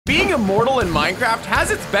Being immortal in Minecraft has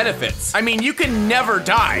its benefits. I mean, you can never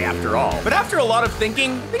die after all. But after a lot of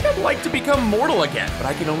thinking, I think I'd like to become mortal again. But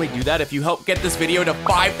I can only do that if you help get this video to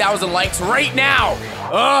 5,000 likes right now.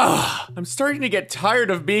 Ugh, I'm starting to get tired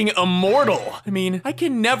of being immortal. I mean, I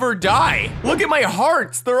can never die. Look at my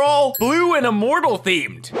hearts, they're all blue and immortal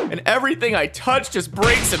themed. And everything I touch just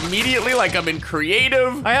breaks immediately like I'm in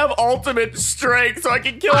creative. I have ultimate strength so I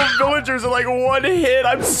can kill villagers in like one hit.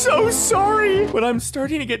 I'm so sorry. But I'm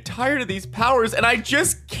starting to get tired of these powers and I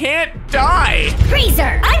just can't die.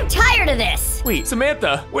 Graser, I'm tired of this. Wait,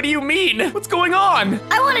 Samantha, what do you mean? What's going on?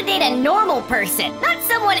 I want to date a normal person, not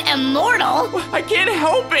someone immortal. I can't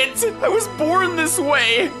help it. I was born this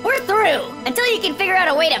way. We're through until you can figure out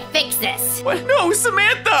a way to fix this. What? No,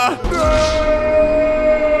 Samantha.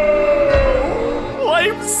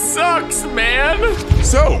 Life sucks, man.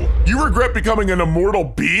 So, you regret becoming an immortal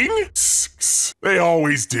being? They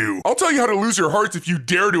always do. I'll tell you how to lose your hearts if you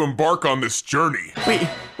dare to embark on this journey. Wait,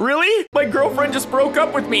 really? My girlfriend just broke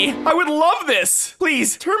up with me. I would love this.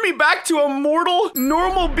 Please, turn me back to a mortal,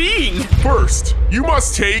 normal being. First, you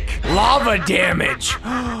must take lava damage.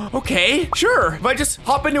 Okay, sure. If I just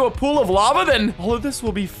hop into a pool of lava, then all of this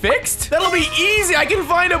will be fixed? That'll be easy. I can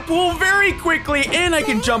find a pool very quickly, and I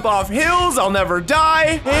can jump off hills. I'll never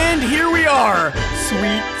die. And here we are.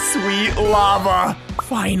 Sweet, sweet lava.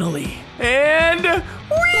 Finally. And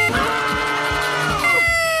whee!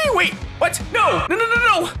 Wait, what? No.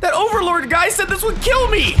 That overlord guy said this would kill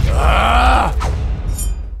me.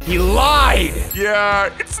 He lied. Yeah,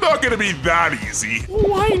 it's not gonna be that easy.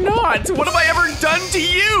 Why not? What have I ever done to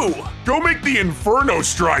you? Go make the Inferno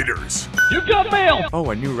Striders. You got mail! Oh,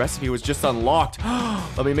 a new recipe was just unlocked.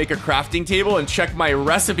 Let me make a crafting table and check my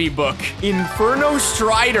recipe book. Inferno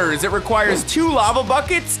Striders. It requires 2 lava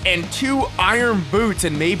buckets and 2 iron boots.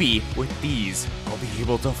 And maybe with these, I'll be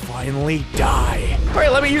able to finally die. All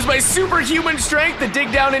right, let me use my superhuman strength to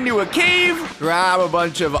dig down into a cave, grab a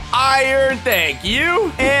bunch of iron, thank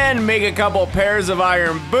you, and make a couple pairs of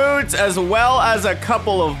iron boots, as well as a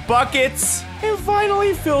couple of buckets. And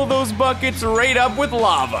finally fill those buckets right up with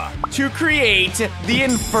lava to create the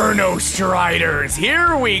Inferno Striders.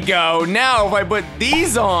 Here we go. Now, if I put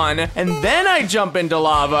these on and then I jump into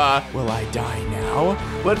lava, will I die now?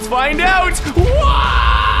 Let's find out.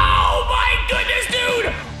 Whoa! My goodness,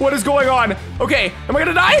 dude! What is going on? Okay, am I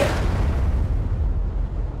gonna die?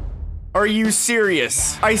 Are you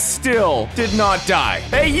serious? I still did not die.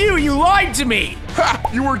 Hey, you lied to me. Ha!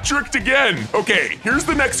 You were tricked again. Okay, here's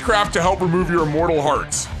the next craft to help remove your immortal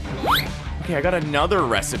hearts. Okay, I got another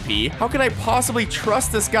recipe. How can I possibly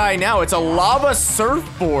trust this guy now? It's a lava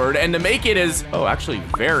surfboard, and to make it is, oh, actually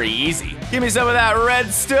very easy. Give me some of that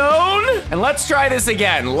redstone, and let's try this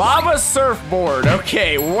again. Lava surfboard.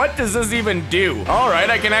 Okay, what does this even do? All right,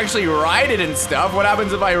 I can actually ride it and stuff. What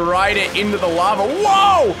happens if I ride it into the lava?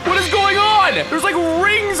 Whoa, what is going on? There's like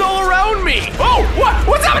rings all around me. Oh,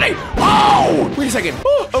 what's happening? Oh, wait a second.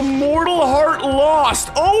 Oh, immortal heart lost.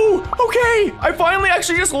 Oh, okay. I finally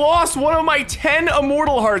actually just lost one of my 10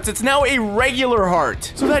 immortal hearts. It's now a regular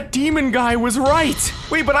heart. So that demon guy was right.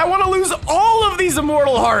 Wait, but I want to lose all of these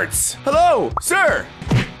immortal hearts. Hello, sir.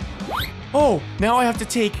 Oh, now I have to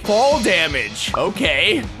take fall damage.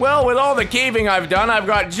 Okay. Well, with all the caving I've done, I've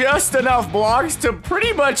got just enough blocks to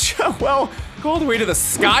pretty much, well, go all the way to the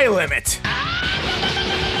sky limit.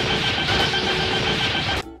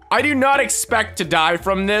 I do not expect to die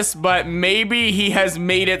from this, but maybe he has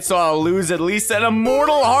made it so I'll lose at least an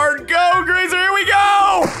immortal heart. Go, Graser, here we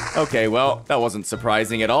go! Okay, well, that wasn't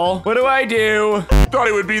surprising at all. What do I do? Thought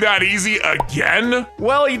it would be that easy again?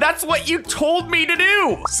 Well, that's what you told me to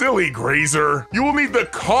do. Silly Graser. You will need the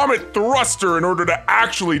Comet Thruster in order to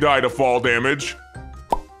actually die to fall damage.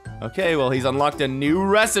 Okay, well, he's unlocked a new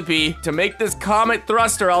recipe. To make this Comet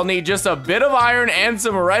Thruster, I'll need just a bit of iron and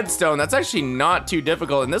some redstone. That's actually not too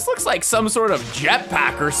difficult, and this looks like some sort of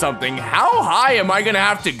jetpack or something. How high am I gonna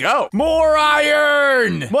have to go? More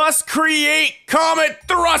iron! Must create Comet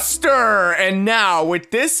Thruster! And now,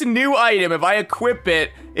 with this new item, if I equip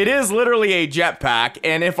it, it is literally a jetpack,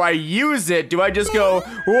 and if I use it, do I just go,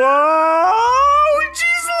 whoa,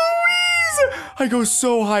 jeez Louise! I go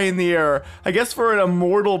so high in the air. I guess for an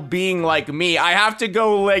immortal being like me, I have to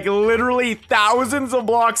go like literally thousands of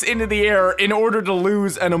blocks into the air in order to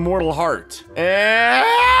lose an immortal heart. And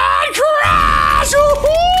crash!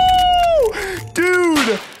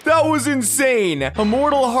 Dude, That was insane.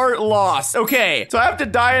 Immortal heart lost. Okay, so I have to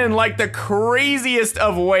die in like the craziest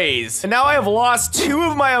of ways. And now I have lost 2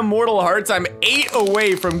 of my immortal hearts. I'm 8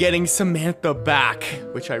 away from getting Samantha back,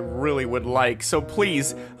 which I really would like. So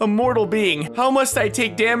please, immortal being, how must I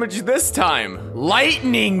take damage this time?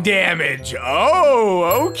 Lightning damage.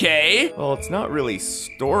 Oh, okay. Well, it's not really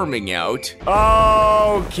storming out.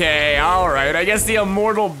 Okay, all right. I guess the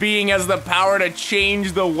immortal being has the power to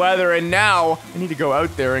change the weather, and now I need to go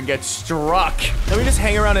out there and get struck. Let me just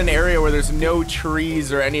hang around an area where there's no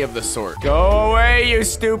trees or any of the sort. Go away, you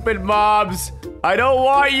stupid mobs. I don't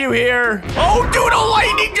want you here. Oh, dude, a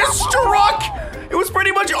lightning just struck. It was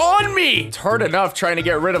pretty much on me. It's hard enough trying to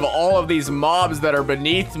get rid of all of these mobs that are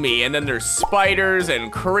beneath me, and then there's spiders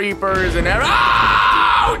and creepers and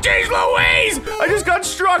oh, jeez Louise! I just got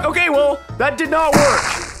struck. Okay, well, that did not work.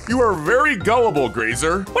 You are very gullible,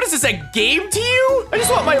 Graser. What is this, a game to you? I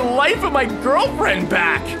just want my life and my girlfriend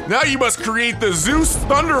back. Now you must create the Zeus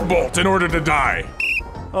Thunderbolt in order to die.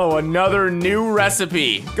 Oh, another new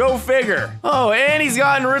recipe. Go figure. Oh, and he's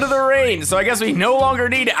gotten rid of the rain, so I guess we no longer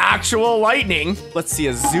need actual lightning. Let's see,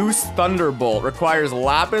 a Zeus Thunderbolt requires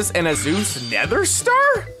lapis and a Zeus Nether Star?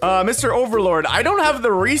 Mr. Overlord, I don't have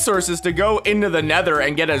the resources to go into the Nether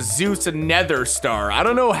and get a Zeus Nether Star. I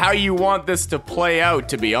don't know how you want this to play out,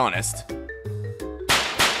 to be honest.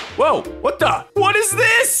 Whoa, what the? What is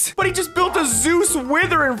this? But he just built a Zeus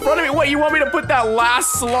Wither in front of me. What, you want me to put that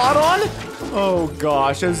last slot on? Oh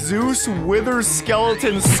gosh, a Zeus Wither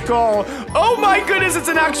skeleton skull. Oh my goodness, it's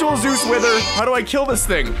an actual Zeus Wither. How do I kill this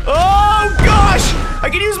thing? Oh gosh, I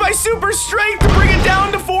can use my super strength to bring it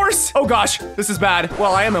down to force. Oh gosh, this is bad.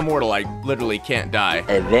 Well, I am immortal, I literally can't die.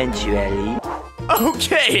 Eventually.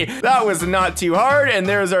 Okay, that was not too hard, and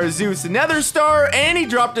there's our Zeus Nether Star, and he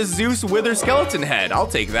dropped a Zeus Wither skeleton head. I'll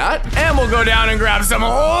take that. And we'll go down and grab some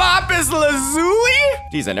lapis lazuli.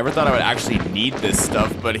 Geez, I never thought I would actually need this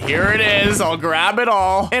stuff, but here it is. I'll grab it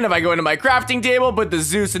all. And if I go into my crafting table, put the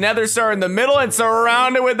Zeus Nether Star in the middle and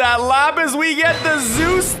surround it with that lapis, we get the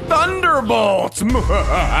Zeus Thunderbolt.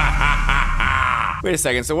 Wait a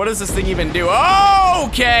second, so what does this thing even do?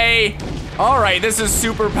 Okay. All right, this is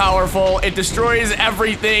super powerful. It destroys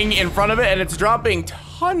everything in front of it, and it's dropping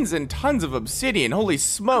tons and tons of obsidian. Holy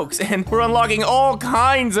smokes. And we're unlocking all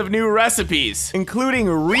kinds of new recipes, including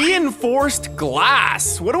reinforced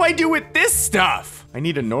glass. What do I do with this stuff? I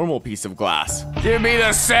need a normal piece of glass. Give me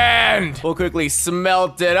the sand. We'll quickly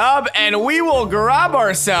smelt it up, and we will grab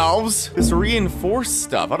ourselves this reinforced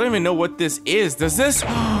stuff. I don't even know what this is. Does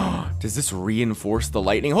this reinforce the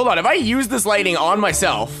lightning? Hold on, if I use this lightning on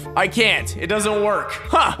myself, I can't. It doesn't work.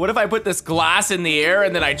 Huh, what if I put this glass in the air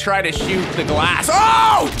and then I try to shoot the glass?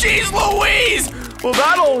 Oh, geez Louise! Well,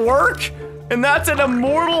 that'll work. And that's an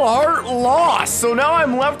immortal heart loss. So now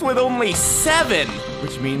I'm left with only 7,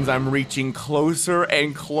 which means I'm reaching closer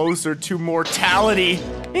and closer to mortality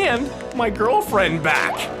and my girlfriend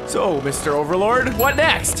back. So, Mr. Overlord, what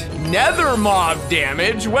next? Nether mob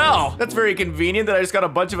damage. Well, that's very convenient that I just got a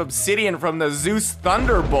bunch of obsidian from the Zeus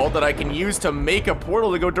Thunderbolt that I can use to make a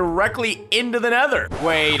portal to go directly into the Nether.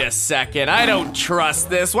 Wait a second, I don't trust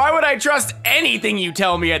this. Why would I trust anything you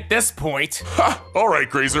tell me at this point? Ha! All right,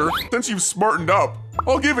 Graser. Since you've smartened up,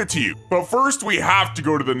 I'll give it to you. But first, we have to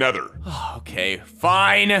go to the Nether. Okay,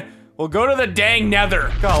 fine. We'll go to the dang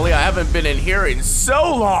Nether. Golly, I haven't been in here in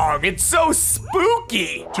so long. It's so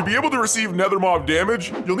spooky. To be able to receive Nether mob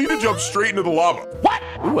damage, you'll need to jump straight into the lava. What?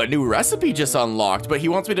 Ooh, a new recipe just unlocked, but he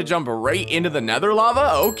wants me to jump right into the Nether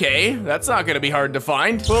lava? Okay, that's not gonna be hard to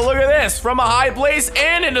find. Well, look at this, from a high place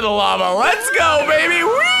and into the lava. Let's go, baby.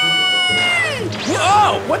 Whee!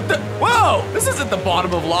 Whoa, what the? Whoa, this isn't the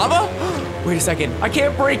bottom of lava. Wait a second, I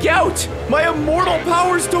can't break out. My immortal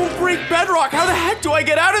powers don't break bedrock. How the heck do I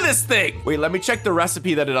get out of this thing? Wait, let me check the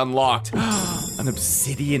recipe that it unlocked. An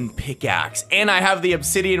obsidian pickaxe, and I have the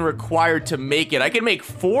obsidian required to make it. I can make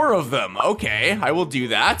 4 of them. Okay, I will do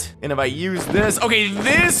that. And if I use this, okay,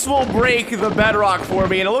 this will break the bedrock for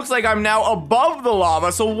me, and it looks like I'm now above the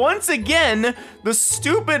lava. So once again, the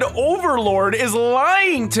stupid overlord is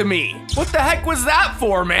lying to me. What the heck was that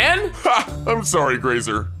for, man? Ha! I'm sorry,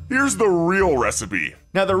 Graser. Here's the real recipe.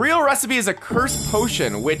 Now, the real recipe is a cursed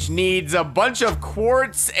potion, which needs a bunch of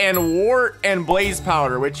quartz and wart and blaze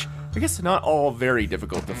powder, which I guess not all very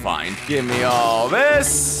difficult to find. Give me all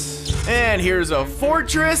this. And here's a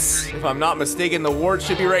fortress. If I'm not mistaken, the ward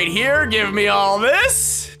should be right here. Give me all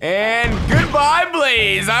this. And goodbye,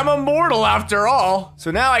 Blaze. I'm immortal after all. So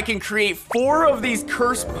now I can create 4 of these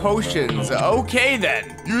curse potions. Okay,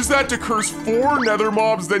 then. Use that to curse 4 nether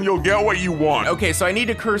mobs, then you'll get what you want. Okay, so I need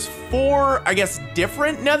to curse 4, I guess,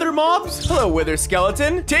 different nether mobs? Hello, wither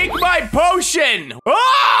skeleton. Take my potion!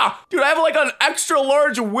 Ah! Dude, I have like an extra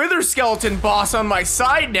large wither skeleton boss on my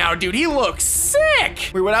side now, dude. He looks sick!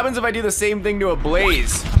 Wait, what happens if I do the same thing to a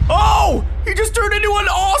Blaze? Oh! He just turned into an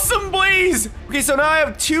awesome Blaze! Okay, so now I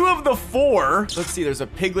have 2 of the 4. Let's see, there's a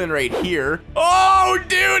piglin right here. Oh,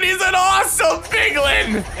 dude, he's an awesome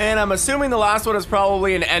piglin! And I'm assuming the last one is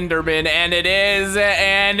probably an Enderman, and it is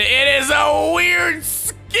a weird,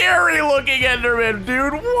 scary looking Enderman,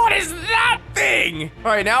 dude. What is that thing?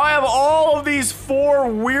 All right, now I have all of these 4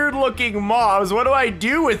 weird looking mobs. What do I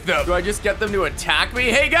do with them? Do I just get them to attack me?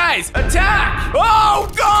 Hey guys, attack!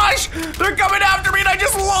 Oh gosh, they're coming after me and I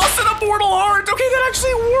just lost an immortal heart. Okay, that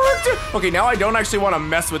actually worked. Okay, now I don't actually want to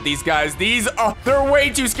mess with these guys. They're way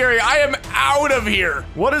too scary. I am out of here.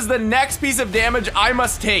 What is the next piece of damage I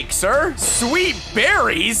must take, sir? Sweet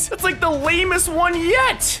berries? That's like the lamest one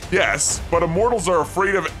yet. Yes, but immortals are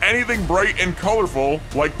afraid of anything bright and colorful,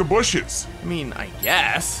 like the bushes. I mean, I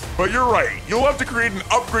guess. But you're right. You'll have to create an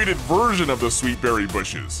upgraded version of the sweet berry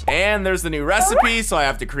bushes. And there's the new recipe, so I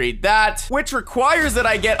have to create that, which requires that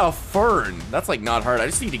I get a fern. That's like not hard. I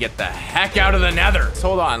just need to get the heck out of the nether. So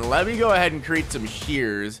hold on. Let me go ahead and create some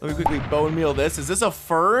shears. Let me quickly bone meal this. Is this a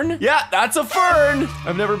fern? Yeah, that's a fern.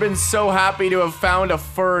 I've never been so happy to have found a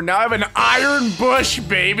fern. Now I have an iron bush,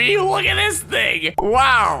 baby. Look at this thing.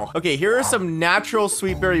 Wow. Okay, here are some natural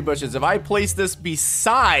sweet berry bushes. If I place this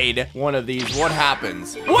beside one of these, what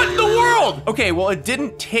happens? What in the world? Okay, well, it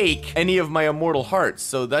didn't take any of my immortal hearts,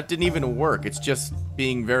 so that didn't even work. It's just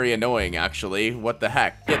being very annoying, actually. What the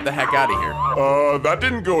heck? Get the heck out of here. That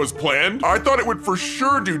didn't go as planned. I thought it would for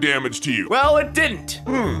sure do damage to you. Well, it didn't.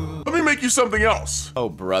 Let me make you something else. Oh,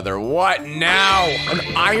 brother, what now? An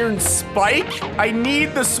iron spike? I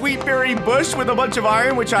need the sweet berry bush with a bunch of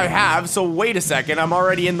iron, which I have, so wait a second. I'm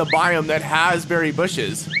already in the biome that has berry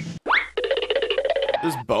bushes.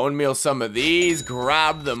 Just bone meal some of these,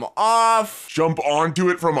 grab them off. Jump onto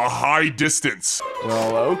it from a high distance.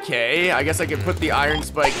 Well, okay. I guess I can put the iron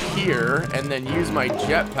spike here and then use my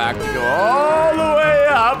jetpack to go all the way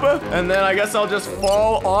up. And then I guess I'll just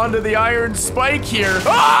fall onto the iron spike here.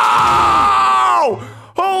 Oh!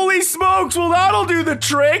 Holy smokes, well that'll do the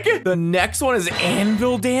trick. The next one is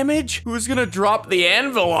anvil damage. Who's gonna drop the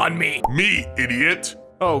anvil on me? Me, idiot.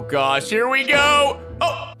 Oh gosh, here we go.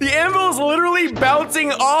 Oh, the anvil is literally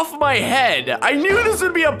bouncing off my head. I knew this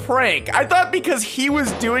would be a prank. I thought because he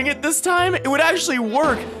was doing it this time, it would actually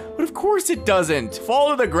work. But of course it doesn't.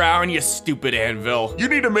 Fall to the ground, you stupid anvil. You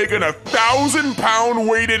need to make an 1,000-pound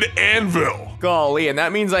weighted anvil. Golly, and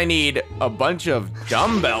that means I need a bunch of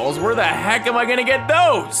dumbbells. Where the heck am I gonna get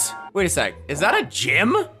those? Wait a sec, is that a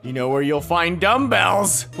gym? You know where you'll find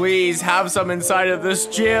dumbbells. Please have some inside of this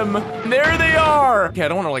gym. There they are. Okay, I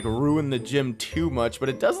don't wanna like ruin the gym too much, but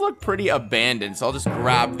it does look pretty abandoned. So I'll just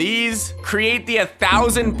grab these, create the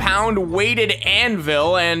 1,000-pound weighted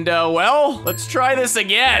anvil, and well, let's try this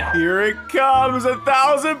again. Here it comes,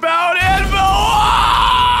 1,000-pound anvil.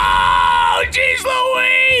 Oh, jeez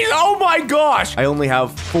Louise! Oh my gosh! I only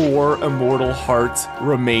have 4 immortal hearts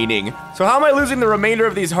remaining. So how am I losing the remainder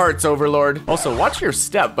of these hearts, Overlord? Also, watch your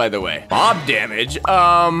step, by the way. Mob damage?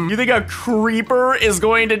 You think a creeper is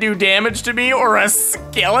going to do damage to me or a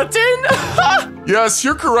skeleton? Yes,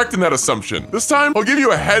 you're correct in that assumption. This time, I'll give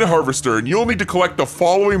you a head harvester and you'll need to collect the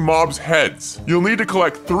following mob's heads. You'll need to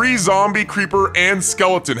collect 3 zombie, creeper, and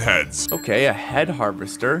skeleton heads. Okay, a head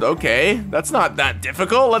harvester. Okay, that's not that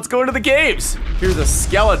difficult. Let's go into the caves. Here's a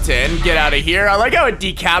skeleton. Get out of here. I like how it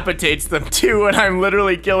decapitates them too, and I'm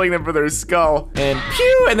literally killing them for their skull. And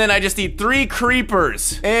pew, and then I just need 3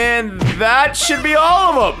 creepers. And that should be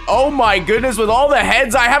all of them. Oh my goodness, with all the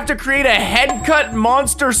heads, I have to create a head cut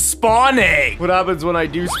monster spawn egg. What happens when I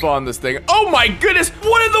do spawn this thing? Oh my goodness,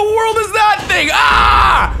 what in the world is that thing?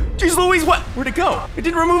 Ah! Jeez Louise, what? Where'd it go? It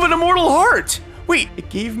didn't remove an immortal heart. Wait, it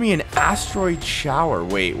gave me an asteroid shower.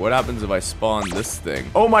 Wait, what happens if I spawn this thing?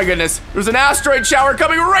 Oh my goodness, there's an asteroid shower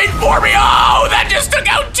coming right for me. Oh, that just took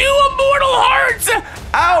out 2 immortal hearts.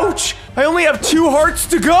 Ouch, I only have 2 hearts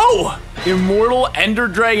to go. Immortal Ender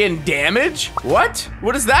Dragon damage? What?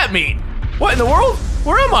 What does that mean? What in the world?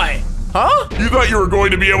 Where am I? Huh? You thought you were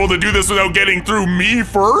going to be able to do this without getting through me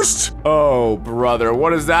first? Oh, brother,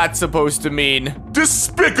 what is that supposed to mean?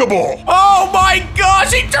 Despicable! Oh my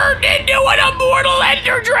gosh, he turned into an immortal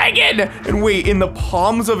ender dragon! And wait, in the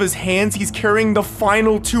palms of his hands, he's carrying the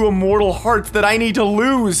final 2 immortal hearts that I need to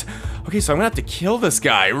lose. Okay, so I'm gonna have to kill this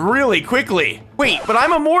guy really quickly. Wait, but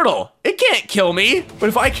I'm immortal. It can't kill me. But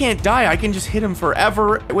if I can't die, I can just hit him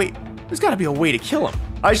forever. Wait, there's gotta be a way to kill him.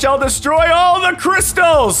 I shall destroy all the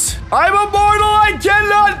crystals. I'm immortal, I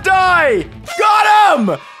cannot die. Got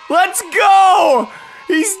him! Let's go!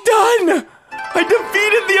 He's done! I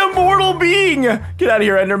defeated the immortal being! Get out of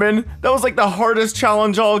here, Enderman. That was like the hardest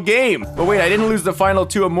challenge all game. But wait, I didn't lose the final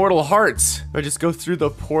 2 immortal hearts. Do I just go through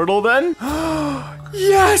the portal then?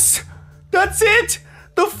 Yes! That's it!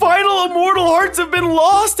 The final immortal hearts have been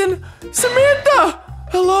lost and Samantha!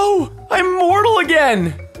 Hello! I'm mortal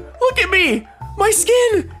again! Look at me! My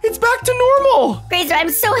skin! It's back to normal! Graser, I'm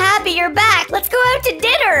so happy you're back. Let's go out to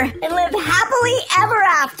dinner and live happily ever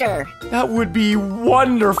after. That would be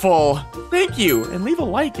wonderful. Thank you. And leave a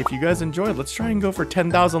like if you guys enjoyed. Let's try and go for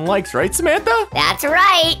 10,000 likes, right, Samantha? That's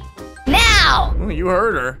right. Now! Well, you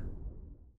heard her.